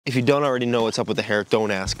If you don't already know what's up with the hair, don't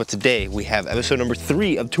ask. But today we have episode number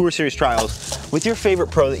 3 of Tour Series Trials with your favorite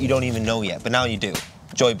pro that you don't even know yet, but now you do.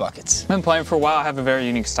 Joey Buckets. I've been playing for a while. I have a very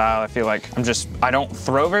unique style. I feel like I don't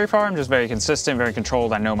throw very far. I'm just very consistent, very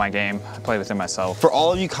controlled. I know my game. I play within myself. For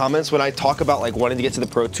all of you comments when I talk about like wanting to get to the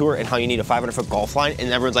pro tour and how you need a 500-foot golf line,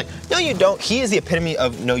 and everyone's like, no, you don't. He is the epitome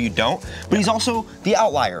of no, you don't. But he's also the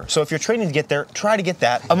outlier. So if you're training to get there, try to get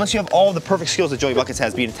that. Unless you have all the perfect skills that Joey Buckets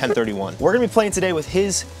has, being a 1031. We're gonna be playing today with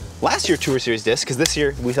his last year Tour Series disc, because this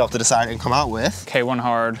year we still have to decide and come out with K1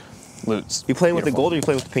 Hard Lutz. You playing with the gold or you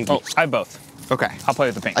playing with the pinky? Oh, I have both. Okay. I'll play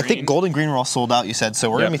with the pink. I think gold and green were all sold out, you said, so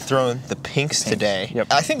we're gonna be throwing the pinks today. Yep.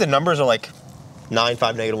 I think the numbers are like 9,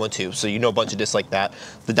 5, negative 1, 2, so you know a bunch of discs like that.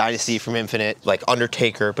 The Dynasty from Infinite, like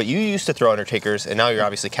Undertaker, but you used to throw Undertakers, and now you're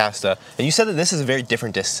obviously Casta. And you said that this is a very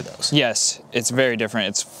different disc to those. Yes, it's very different.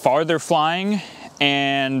 It's farther flying,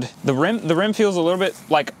 and the rim feels a little bit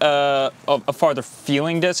like a farther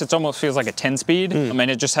feeling disc. It almost feels like a 10-speed. I mean,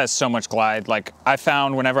 it just has so much glide. Like I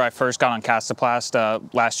found whenever I first got on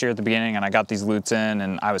Castaplast last year at the beginning, and I got these Lutz in,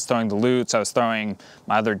 and I was throwing the Lutz, I was throwing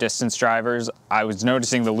my other distance drivers, I was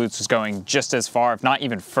noticing the Lutz was going just as far, if not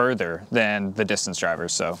even further, than the distance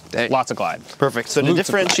drivers. So lots of glide. Perfect. So to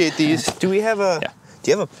differentiate these, do we have a? Yeah. Do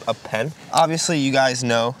you have a pen? Obviously, you guys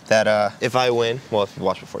know that if I win, well, if you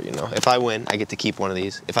watched before, you know, if I win, I get to keep one of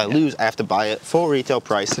these. If I lose, I have to buy it full retail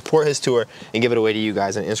price, support his tour, and give it away to you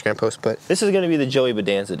guys in an Instagram post. But this is gonna be the Joey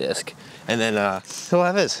Bodanza disc, and then he'll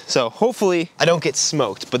have his. So hopefully, I don't get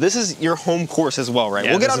smoked. But this is your home course as well, right? Yeah,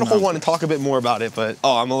 we'll get on to hole 1 and talk a bit more about it. But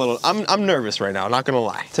I'm nervous right now. Not gonna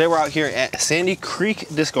lie. Today we're out here at Sandy Creek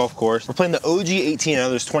Disc Golf Course. We're playing the OG 18. Now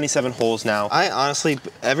there's 27 holes now. I honestly,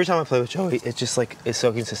 every time I play with Joey, it's just like it's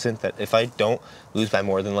so consistent that if I don't lose by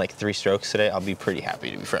more than like 3 strokes today, I'll be pretty happy,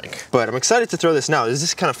 to be frank. But I'm excited to throw this now. Does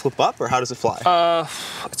this kind of flip up, or how does it fly?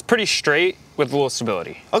 It's pretty straight with a little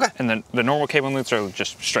stability. Okay. And the normal K1 Lutz are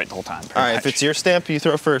just straight the whole time. All right, if it's your stamp, you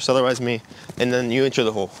throw first, otherwise me. And then you enter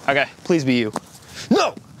the hole. Okay. Please be you.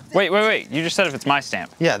 No! Wait. You just said if it's my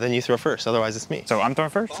stamp. Yeah, then you throw first, otherwise it's me. So I'm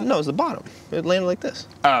throwing first? No, it's the bottom. It landed like this.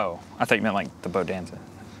 Oh, I thought you meant like the Bodanza.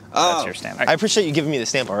 Oh. That's your stamp. I appreciate you giving me the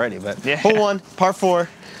stamp already, but yeah. Hole 1, par 4.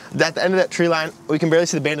 At the end of that tree line, we can barely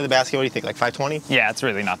see the band of the basket. What do you think, like 520? Yeah, it's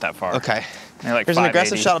really not that far. Okay. Like here's an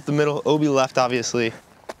aggressive shot up the middle. OB left, obviously.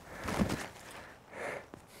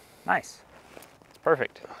 Nice. It's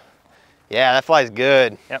perfect. Yeah, that flies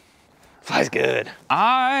good. Yep. Flies good.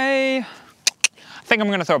 I think I'm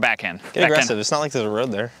going to throw backhand. Get aggressive. It's not like there's a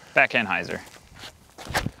road there. Backhand hyzer.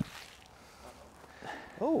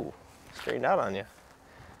 Oh, straightened out on you.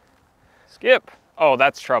 Skip. Oh,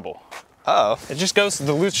 that's trouble. Uh-oh. It just goes,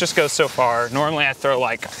 the Lutz just goes so far. Normally I throw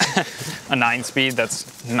like a 9-speed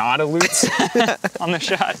that's not a Lutz on the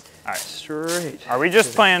shot. All right. Straight. Are we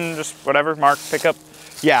just playing just whatever, mark, pick up?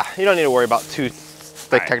 Yeah, you don't need to worry about too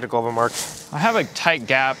technical of a mark. I have a tight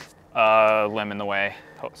gap limb in the way,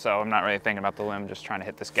 so I'm not really thinking about the limb, just trying to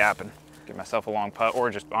hit this gap and give myself a long putt, or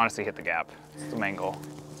just honestly hit the gap. That's the main goal.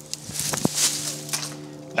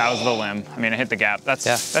 That was the limb. I mean, I hit the gap. That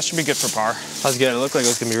should be good for par. That was good. It looked like it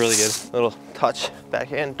was gonna be really good. Little touch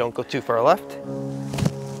backhand. Don't go too far left.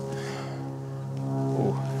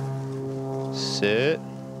 Ooh. Sit.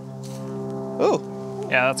 Ooh.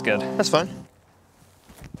 Yeah, that's good. That's fine.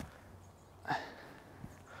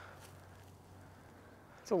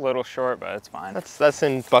 It's a little short, but it's fine. That's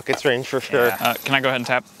in Buckets range for sure. Yeah. Can I go ahead and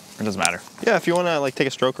tap? It doesn't matter. Yeah, if you wanna like take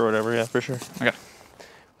a stroke or whatever, yeah, for sure. Okay.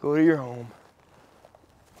 Go to your home.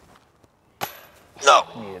 No.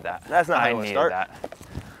 Needed that. That's not how you needed start. That.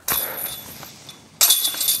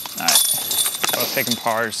 All right. Both taking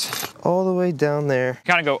pars. All the way down there.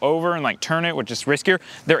 Kind of go over and like turn it, which is riskier.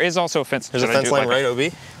 There is also a fence. There's a fence line right,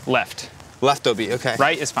 OB? Left. Left OB, okay.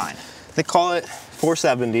 Right is fine. They call it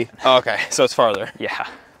 470. Oh, okay, so it's farther. Yeah.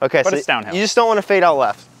 Okay, but so it's downhill. You just don't want to fade out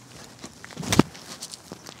left.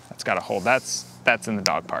 That's got to hold. That's in the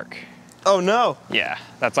dog park. Oh no. Yeah,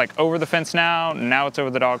 that's like over the fence now. Now it's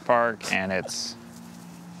over the dog park, and it's.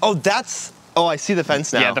 Oh, that's. Oh, I see the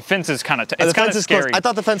fence now. Yeah, the fence is kind of. It's kind of scary. Close. I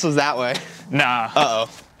thought the fence was that way. Nah. Uh-oh.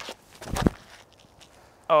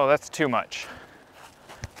 Oh, that's too much.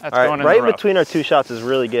 That's all going right, in right between our 2 shots is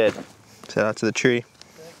really good. Set out to the tree.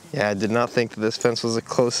 Yeah, I did not think that this fence was as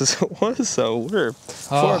close as it was, so we're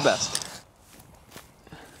for our best.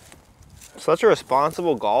 Such a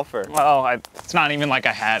responsible golfer. Well, it's not even like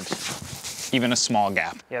I had even a small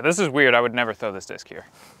gap. Yeah, this is weird. I would never throw this disc here,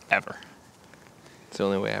 ever. It's the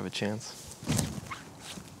only way I have a chance.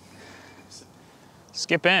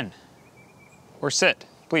 Skip in. Or sit.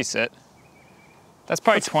 Please sit. That's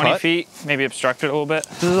probably 20 feet, maybe obstructed a little bit.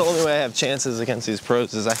 This is the only way I have chances against these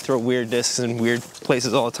pros is I throw weird discs in weird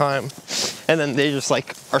places all the time. And then they just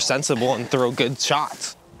like are sensible and throw good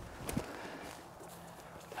shots.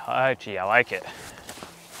 Gee, I like it.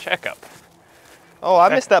 Check up. Oh, I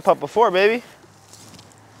missed that putt before, baby.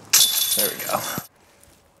 There we go.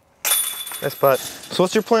 Nice putt. So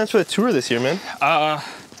what's your plans for the tour this year, man?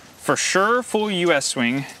 For sure, full US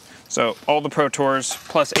swing. So all the Pro Tours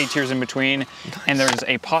plus 8 tiers in between. Nice. And there's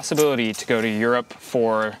a possibility to go to Europe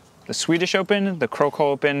for the Swedish Open, the Krokel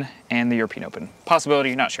Open, and the European Open.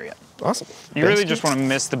 Possibility, not sure yet. Awesome. You really just want to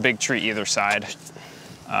miss the big tree either side.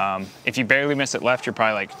 If you barely miss it left, you're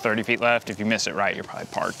probably like 30 feet left. If you miss it right, you're probably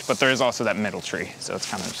parked. But there is also that middle tree, so it's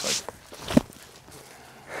kind of just like...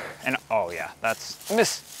 And oh yeah, that's...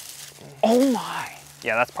 Miss. Oh my.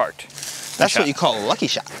 Yeah, that's parked. That's what you call a lucky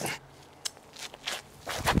shot.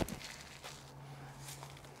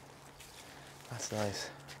 That's nice.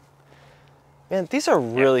 Man, these are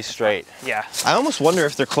really straight. Yeah. I almost wonder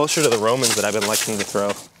if they're closer to the Romans that I've been liking to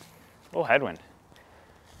throw. Oh, headwind.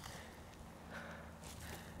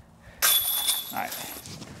 All right.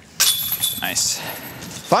 Nice.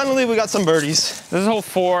 Finally, we got some birdies. This is hole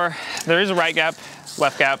 4. There is a right gap,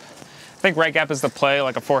 left gap. I think right gap is the play,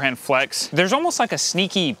 like a forehand flex. There's almost like a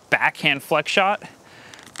sneaky backhand flex shot,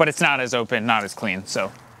 but it's not as open, not as clean,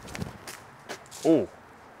 so. Ooh.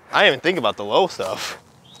 I didn't even think about the low stuff.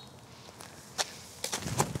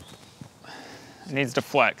 It needs to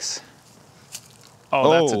flex.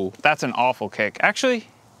 Oh, that's an awful kick. Actually,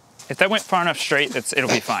 if that went far enough straight, it'll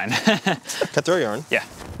be fine. Cut through a yarn? Yeah.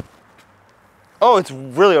 Oh, it's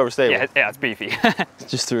really overstable. Yeah, it's beefy.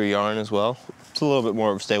 Just through a yarn as well. It's a little bit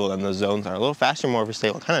more overstable than those zones are. A little faster, more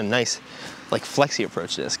overstable. Kind of nice, like flexy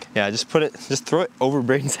approach disc. Yeah, just throw it over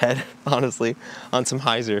Braden's head, honestly, on some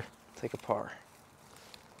hyzer. Take a par.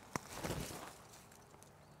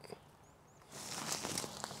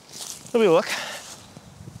 Let me look.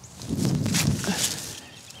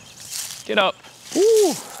 Get up.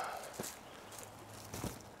 Ooh.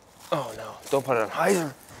 Oh no, don't put it on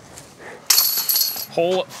hyzer.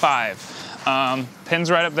 Hole 5. Pin's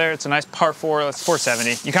right up there. It's a nice par 4. That's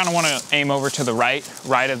 470. You kind of want to aim over to the right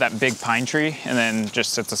of that big pine tree, and then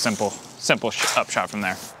just it's a simple upshot from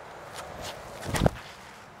there.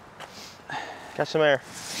 Catch some air.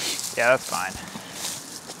 Yeah, that's fine.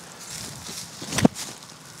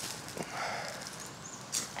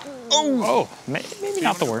 Oh, maybe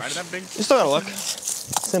not the worst. You still gotta look.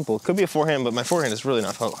 Simple. Could be a forehand, but my forehand is really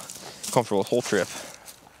not comfortable with whole trip.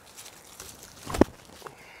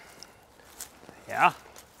 Yeah.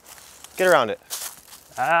 Get around it.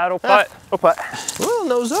 That'll putt. Oh, putt. A little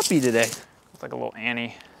nose uppy today. It's like a little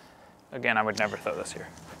Annie. Again, I would never throw this here.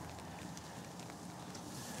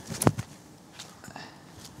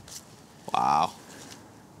 Wow.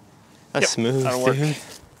 That's smooth, that'll work. dude.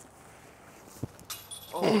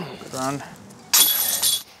 Oh, good run.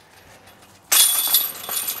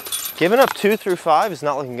 Giving up 2 through 5 is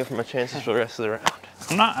not looking good for my chances for the rest of the round.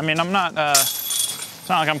 I'm not, it's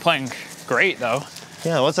not like I'm playing great though.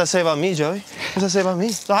 Yeah, what's that say about me, Joey? What's that say about me?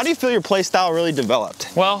 So how do you feel your play style really developed?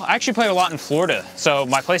 Well, I actually played a lot in Florida. So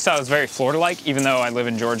my play style is very Florida-like, even though I live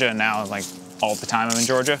in Georgia and now like all the time I'm in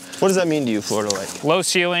Georgia. What does that mean to you, Florida-like? Low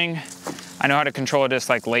ceiling. I know how to control a disc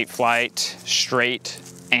like late flight, straight,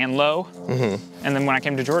 and low. Mm-hmm. And then when I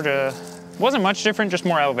came to Georgia, it wasn't much different, just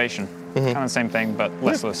more elevation. Mm-hmm. Kind of the same thing, but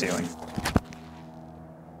less low ceiling.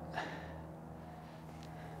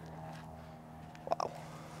 Wow.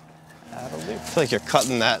 That'll do. I feel like you're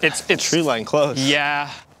cutting that it's tree line close.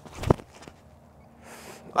 Yeah.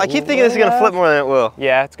 I keep thinking this is gonna flip more than it will.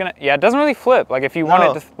 Yeah, it doesn't really flip. Like if you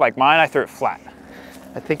want it to, like mine, I threw it flat.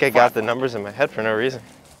 I think I got the numbers in my head for no reason.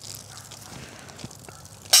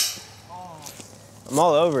 I'm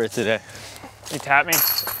all over it today. You tap me?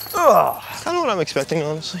 Ugh. Kind of what I'm expecting,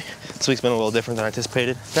 honestly. This week's been a little different than I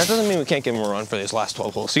anticipated. That doesn't mean we can't give him a run for these last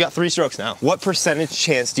 12 holes. So you got 3 strokes now. What percentage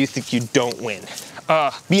chance do you think you don't win?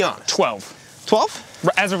 Be honest. 12.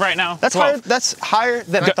 12? As of right now, that's 12. higher. That's higher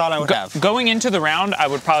than I thought I would have. Going into the round, I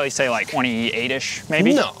would probably say like 28-ish,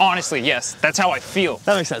 maybe. No. Honestly, yes. That's how I feel.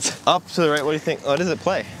 That makes sense. Up to the right, what do you think? What does it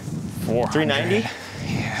play? 390?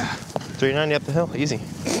 Yeah. 390 up the hill, easy.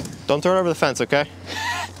 Don't throw it over the fence, okay?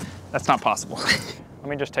 That's not possible. Let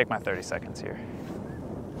me just take my 30 seconds here.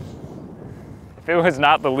 If it was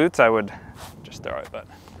not the Lutz, I would just throw it, but.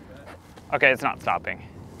 Okay, it's not stopping.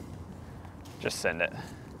 Just send it.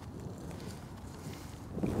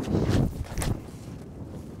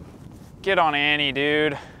 Get on Annie,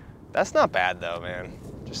 dude. That's not bad though, man.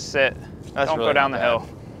 Just sit. That's Don't really go down not the bad. hill.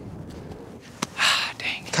 Ah,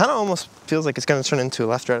 dang. Kind of almost feels like it's gonna turn into a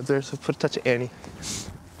left right up there, so put a touch of Annie.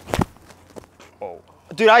 Oh.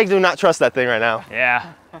 Dude, I do not trust that thing right now.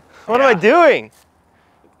 Yeah. What am I doing?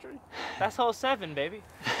 That's hole 7, baby.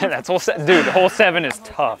 That's hole 7. Dude, hole 7 is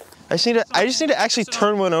tough. I just need to actually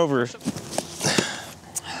turn one over.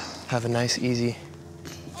 Have a nice, easy.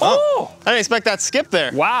 Oh! I didn't expect that skip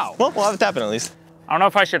there. Wow. Well, we'll have it happen at least. I don't know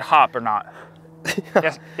if I should hop or not.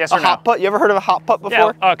 Yes or no? A hot putt? You ever heard of a hot putt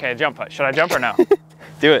before? Yeah, okay, jump putt. Should I jump or no?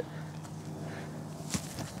 Do it.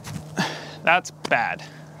 That's bad.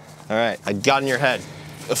 All right, I got in your head,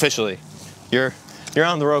 officially. You're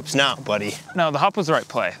on the ropes now, buddy. No, the hop was the right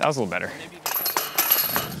play. That was a little better.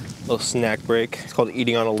 Little snack break. It's called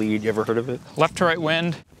eating on a lead. You ever heard of it? Left to right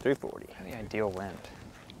wind. 340. The ideal wind.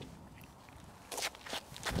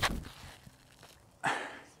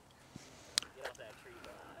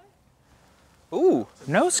 Ooh,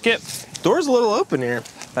 No skip. door's a little open here.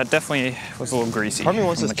 That definitely was a little greasy. Part of me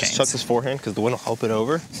wants on to the just canes. chuck this forehand because the wind will help it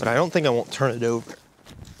over, but I don't think I won't turn it over.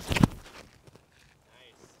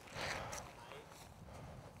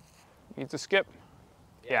 Needs a skip.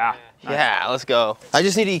 Yeah. Yeah, let's go. I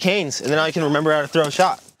just need to eat canes, and then I can remember how to throw a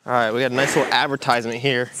shot. All right, we got a nice little advertisement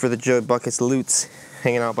here for the Joey Buckets Lutes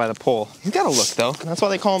hanging out by the pole. He's got a look, though. That's why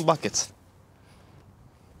they call him Buckets.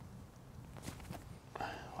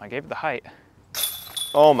 I gave it the height.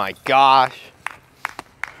 Oh my gosh.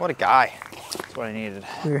 What a guy. That's what I needed.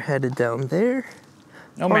 We're headed down there.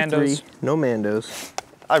 No Par Mandos. 3, no Mandos.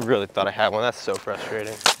 I really thought I had one. That's so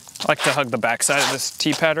frustrating. I like to hug the backside of this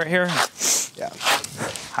tee pad right here. Yeah.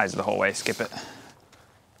 Highs the whole way, skip it.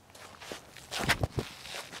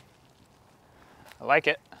 I like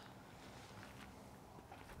it.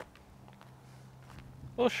 A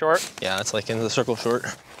little short. Yeah, it's like into the circle short.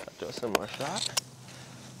 Do a similar shot.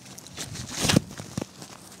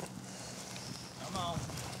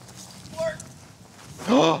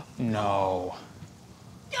 No.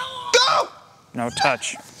 Go! No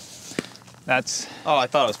touch. That's, Oh, I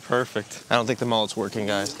thought it was perfect. I don't think the mullet's working,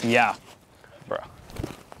 guys. yeah. Bro.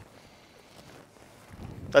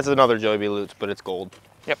 That's another Joey B. Lutz, but it's gold.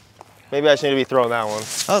 Yep. Maybe I should need to be throwing that one.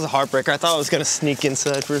 That was a heartbreaker. I thought I was gonna sneak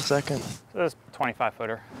inside for a second. This is 25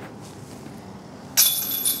 footer.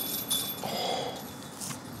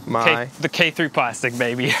 My. The K3 plastic,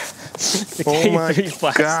 baby. The Oh my K3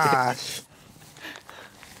 plastic. gosh.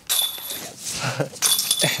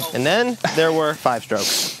 And then there were 5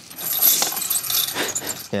 strokes.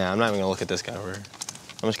 Yeah, I'm not even gonna look at this guy over here.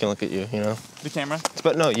 I'm just gonna look at you, you know? The camera?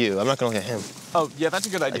 But no, you. I'm not gonna look at him. Oh, yeah, that's a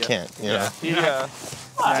good I idea. can't, you know? Yeah.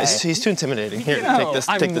 He's too intimidating. Here, No, take this.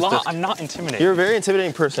 Take this disc. I'm not intimidated. You're a very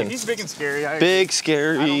intimidating person. He's big and scary. Big, I don't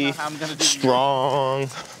scary, know how I'm gonna do strong.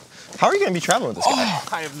 How are you gonna be traveling with this guy?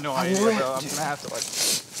 I have no idea, though. I'm gonna have to, like,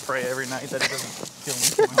 pray every night that it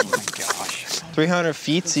doesn't kill me. Oh my gosh. 300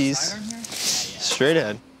 feetsies. Straight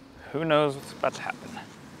ahead. Who knows what's about to happen?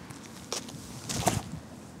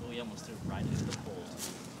 We almost threw right into the pole.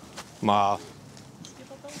 Wow.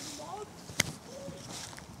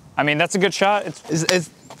 I mean, that's a good shot.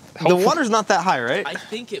 The water's not that high, right? I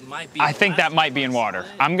think it might be. I think that might be in water.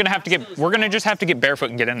 We're gonna just have to get barefoot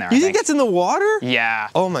and get in there. You I think that's in the water? Yeah.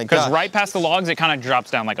 Oh my Because gosh. right past the logs, it kind of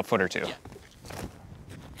drops down like a foot or two. Yeah.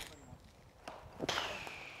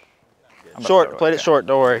 Short. Played it short.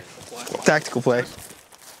 Don't worry. Tactical play.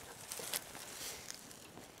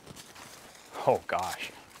 Oh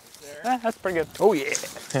gosh. That's pretty good. Oh yeah.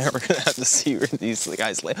 Yeah, we're gonna have to see where these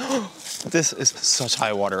guys lay. This is such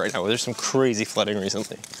high water right now. There's some crazy flooding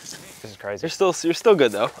recently. This is crazy. You're still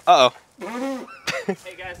good though. Uh oh.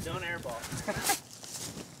 Hey guys, don't airball.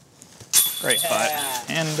 Great putt.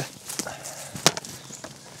 And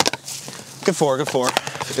Good four.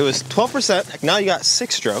 It was 12%. Now you got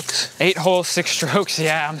 6 strokes. 8 holes, 6 strokes.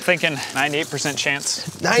 Yeah, I'm thinking 98% chance.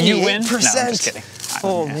 98%. You win? No, I'm just kidding.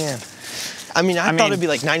 Oh man. I mean, I thought mean- it'd be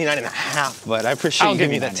like 99.5, but I appreciate I'll you give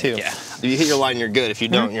giving me you that too. 90, yeah. If you hit your line, you're good. If you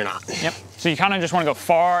don't, you're not. Yep. So you kind of just want to go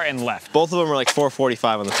far and left. Both of them are like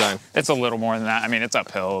 445 on the sign. It's a little more than that. I mean, it's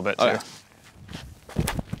uphill a little bit too. Okay.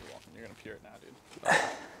 You're gonna pure it now, dude.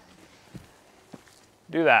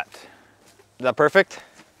 Do that. Is that perfect?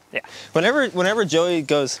 Yeah. Whenever Joey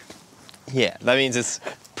goes, yeah, that means it's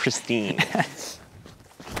pristine.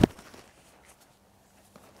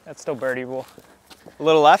 That's still birdieable. A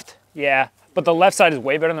little left. Yeah, but the left side is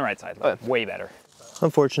way better than the right side. Okay. Way better.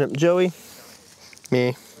 Unfortunate. Joey,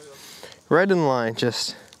 me, right in line.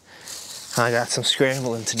 Just, I got some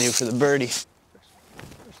scrambling to do for the birdie.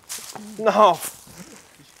 No.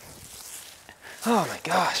 Oh my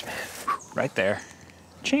gosh, man. Right there.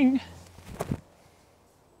 Ching.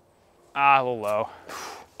 Ah, a little low.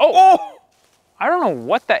 Oh! I don't know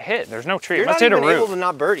what that hit. There's no tree. You're It must not hit a even root. able to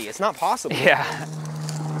not birdie. It's not possible. Yeah.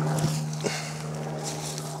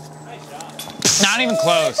 Not even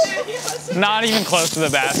close. Not even close to the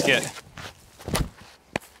basket.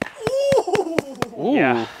 Ooh.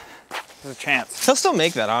 Yeah. There's a chance. He'll still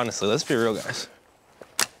make that, honestly. Let's be real, guys.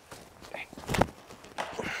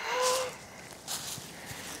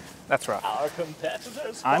 That's rough. Our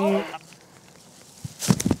competitors. I'm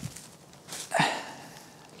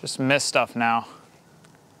just missed stuff now.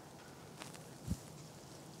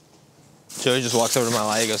 Joey just walks over to my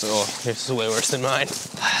leg. He goes, "Oh, this is way worse than mine."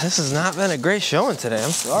 This has not been a great showing today. I'm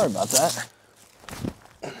sorry about that.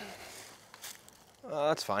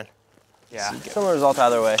 That's fine. Yeah. Similar result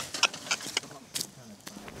either way.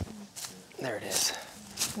 There it is.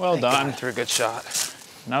 Well Thank done. God, threw a good shot.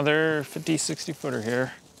 Another 50, 60 footer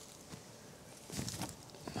here.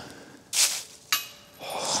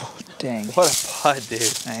 Oh, dang. What a putt, dude.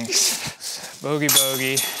 Thanks. Bogey,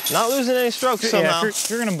 bogey. Not losing any strokes Yeah, somehow. if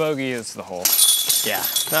you're gonna bogey, it's the hole. Yeah,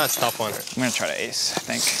 that's a tough one. I'm gonna try to ace, I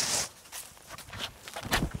think.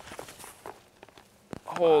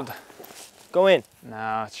 Hold. Go in.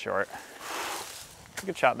 No, it's short.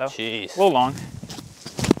 Good shot though. Jeez. A little long.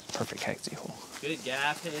 Perfect Hexy hole. Good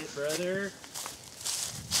gap hit, brother.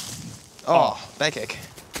 Oh, back kick.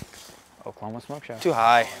 Oklahoma smoke shot. Too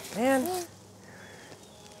high. Man.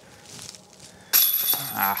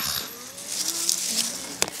 Ah.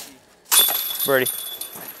 Birdie.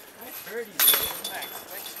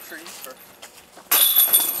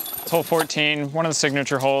 It's hole 14, one of the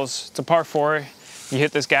signature holes. It's a par 4. You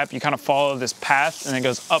hit this gap, you kind of follow this path, and it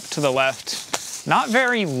goes up to the left. Not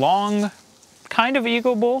very long, kind of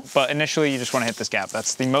eagleable, but initially you just want to hit this gap.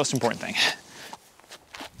 That's the most important thing.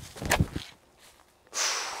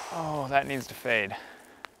 Oh, that needs to fade.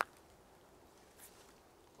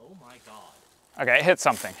 Oh my god. Okay, it hit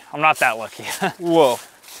something. I'm not that lucky. Whoa.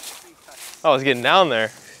 I was getting down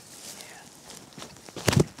there.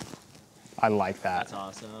 I like that. That's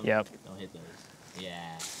awesome. Yep. Don't hit those.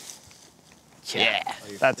 Yeah. Yeah. Oh,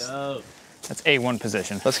 you're That's dope. That's A1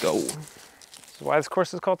 position. Let's go. That's why this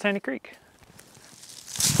course is called Sandy Creek.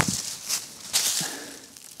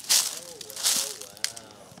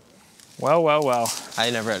 Well, well, well. I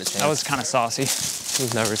never had a chance. That was kind of saucy.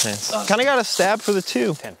 There's never a chance. Kind of got a stab for the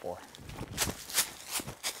 2. 10-4.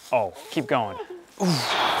 Oh, keep going.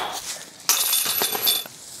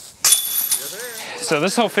 So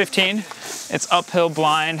this hole 15, it's uphill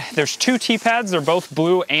blind. There's 2 tee pads. They're both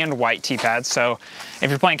blue and white tee pads. So if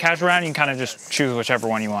you're playing casual round, you can kind of just choose whichever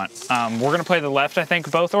one you want. We're gonna play the left, I think,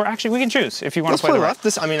 both, or actually we can choose if you want to play the left. right.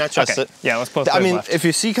 This, I mean, I trust Okay. it. Yeah, let's both play the left. if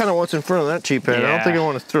you see kind of what's in front of that cheap pad, I don't think I Yeah.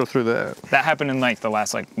 want to throw through that. That happened in like the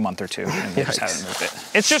last like month or 2, and we just Yikes. haven't moved it.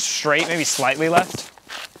 It's just straight, maybe slightly left.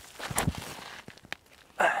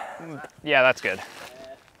 Yeah, that's good.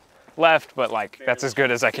 Left, but like that's as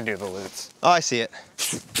good as I can do the loots. Oh, I see it.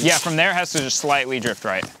 Yeah, from there it has to just slightly drift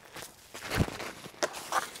right.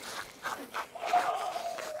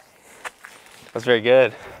 That's very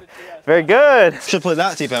good. Very good. Should play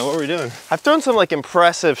that tee pad. What were we doing? I've thrown some like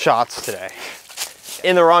impressive shots today.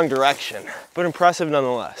 In the wrong direction, but impressive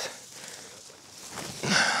nonetheless.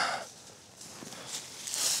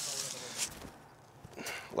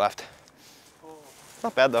 Left.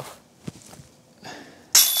 Not bad though.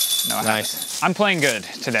 No, I Nice. haven't. I'm playing good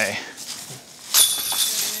today.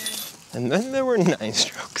 And then there were 9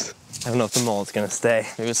 strokes. I don't know if the mullet's gonna stay.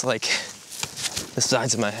 Maybe it's like the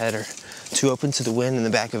sides of my head are too open to the wind and the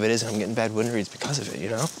back of it is, and I'm getting bad wind reads because of it, you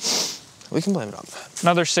know? We can blame it on that.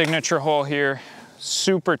 Another signature hole here,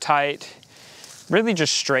 super tight, really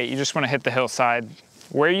just straight. You just want to hit the hillside.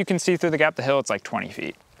 Where you can see through the gap, the hill, it's like 20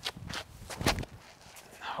 feet.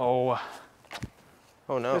 Oh,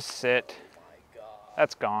 Oh no. just sit.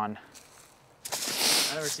 That's gone.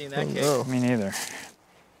 I've never seen that kick. No. Me neither.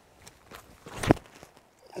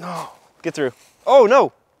 No. Get through. Oh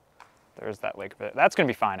no. There's that lake bit. That's gonna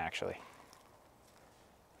be fine, actually.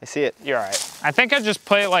 I see it. You're all right. I think I'd just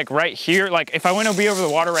play it like right here. Like if I went OB over the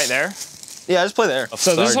water right there. Yeah, just play there.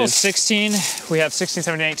 So this is hole dude. 16. We have 16,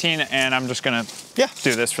 17, 18, and I'm just gonna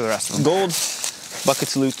do this for the rest of them. Gold,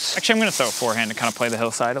 buckets, loots. Actually, I'm gonna throw a forehand to kind of play the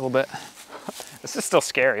hillside a little bit. This is still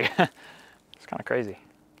scary. It's kind of crazy.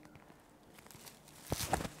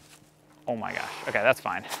 Oh my gosh. Okay, that's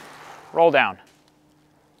fine. Roll down.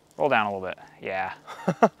 Roll down a little bit. Yeah.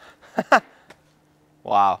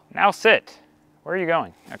 Wow. Now sit. Where are you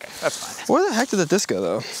going? Okay, that's fine. Where the heck did the disc go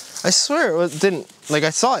though? I swear it didn't, like I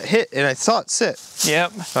saw it hit and I saw it sit.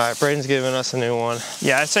 Yep. All right, Braden's giving us a new one.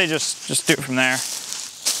 Yeah, I'd say just do it from there.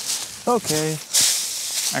 Okay.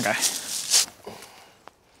 Okay.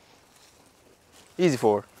 Easy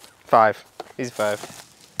 4, 5. He's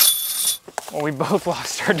 5. Well, we both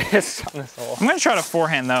lost our discs on this hole. I'm gonna try to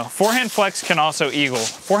forehand though. Forehand flex can also eagle.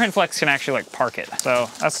 Forehand flex can actually like park it. So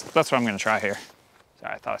that's what I'm gonna try here.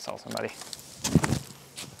 Sorry, I thought I saw somebody.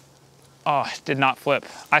 Oh, it did not flip.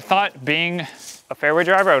 I thought being a fairway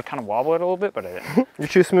driver, I would kind of wobble it a little bit, but I didn't. You're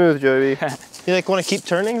too smooth, Joey. You like want to keep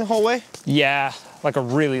turning the whole way? Yeah, like a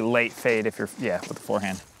really late fade if you're, yeah, with the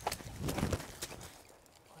forehand.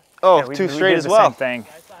 Oh, Yeah, too we straight did as the well. Same thing.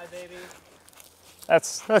 Right side, baby.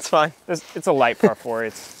 That's fine. It's a light par 4.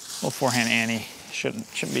 It's a little forehand Annie.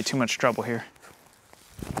 Shouldn't be too much trouble here.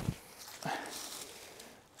 I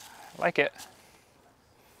like it.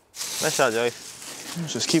 Nice shot, Joey.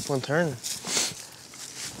 Just keep one turning.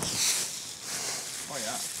 Oh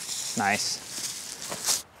yeah.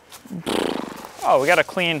 Nice. Oh, we got a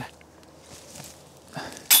clean.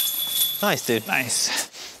 Nice, dude. Nice.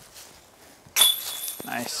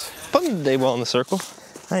 Nice. Putting the day well in the circle.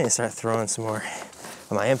 I need to start throwing some more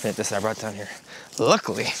of my infinite disc that I brought down here.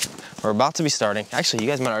 Luckily, we're about to be starting. Actually, you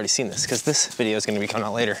guys might have already seen this because this video is going to be coming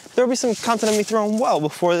out later. There will be some content of me throwing well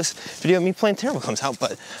before this video of me playing terrible comes out,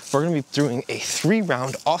 but we're going to be doing a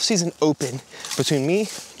 3-round off-season open between me,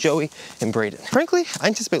 Joey, and Braden. Frankly, I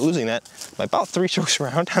anticipate losing that by about 3 strokes a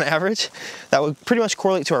round on average. That would pretty much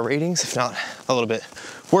correlate to our ratings, if not a little bit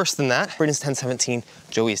worse than that. Braden's 1017,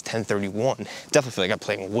 Joey's 1031. Definitely feel like I'm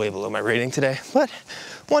playing way below my rating today, but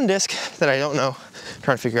one disc that I don't know,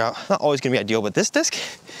 trying to figure out, not always gonna be ideal, but this disc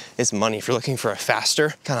is money if you're looking for a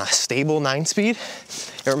faster, kind of stable 9-speed.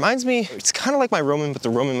 It reminds me, it's kind of like my Roman, but the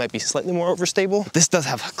Roman might be slightly more overstable. This does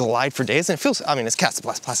have glide for days, and it feels, I mean, it's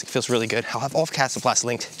Castablast plastic, feels really good. I'll have all of Castablast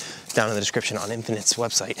linked down in the description on Infinite's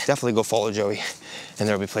website. Definitely go follow Joey, and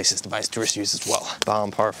there'll be places to buy his tourist use as well.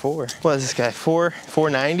 Bomb par 4. What is this guy,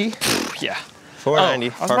 490? Yeah. 490,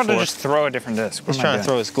 oh, I was par about 4. to just throw a different disc. He's trying to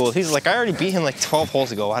throw his gold. He's like, I already beat him like 12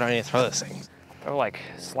 holes ago. Why do I need to throw this thing? Throw like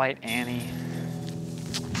slight Annie.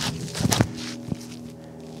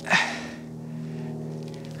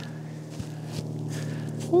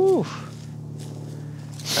 Woo.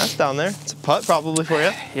 That's down there. It's a putt probably for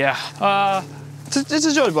you. Yeah. It's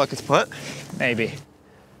a Joey Buckets putt. Maybe.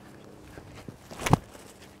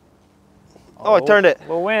 Oh, I turned it.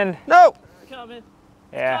 We'll win. No. We're coming.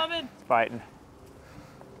 Yeah. Coming. It's fighting.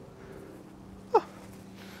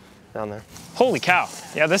 Down there. Holy cow.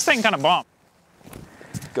 Yeah, this thing kind of bombed.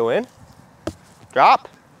 Go in. Drop.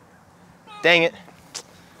 Dang it.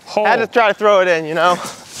 Oh. Had to try to throw it in, you know.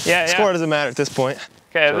 Yeah, Score yeah. doesn't matter at this point.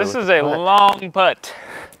 Okay, this is a long putt.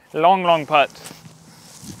 Long putt.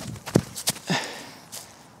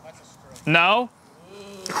 No?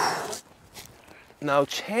 No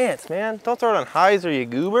chance, man. Don't throw it on highs or you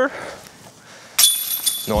goober.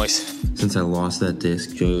 Nice. Since I lost that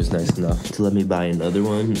disc, Joey was nice enough to let me buy another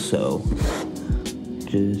one, so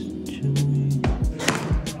just chilling.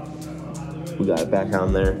 We got it back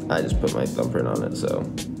on there. I just put my thumbprint on it, so.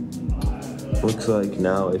 Looks like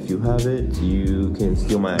now if you have it, you can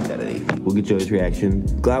steal my identity. We'll get Joey's reaction.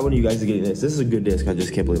 Glad one of you guys are getting this. This is a good disc. I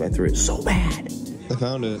just can't believe I threw it so bad. I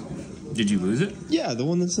found it. Did you lose it? Yeah, the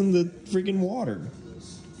one that's in the freaking water.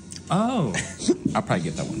 Oh. I'll probably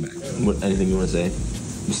get that one back. What, anything you want to say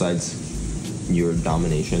besides your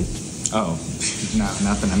domination? Oh, no,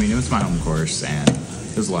 nothing. I mean, it was my home course, and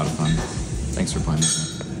it was a lot of fun. Thanks for playing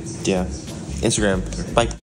with me. Yeah. Instagram. Bye.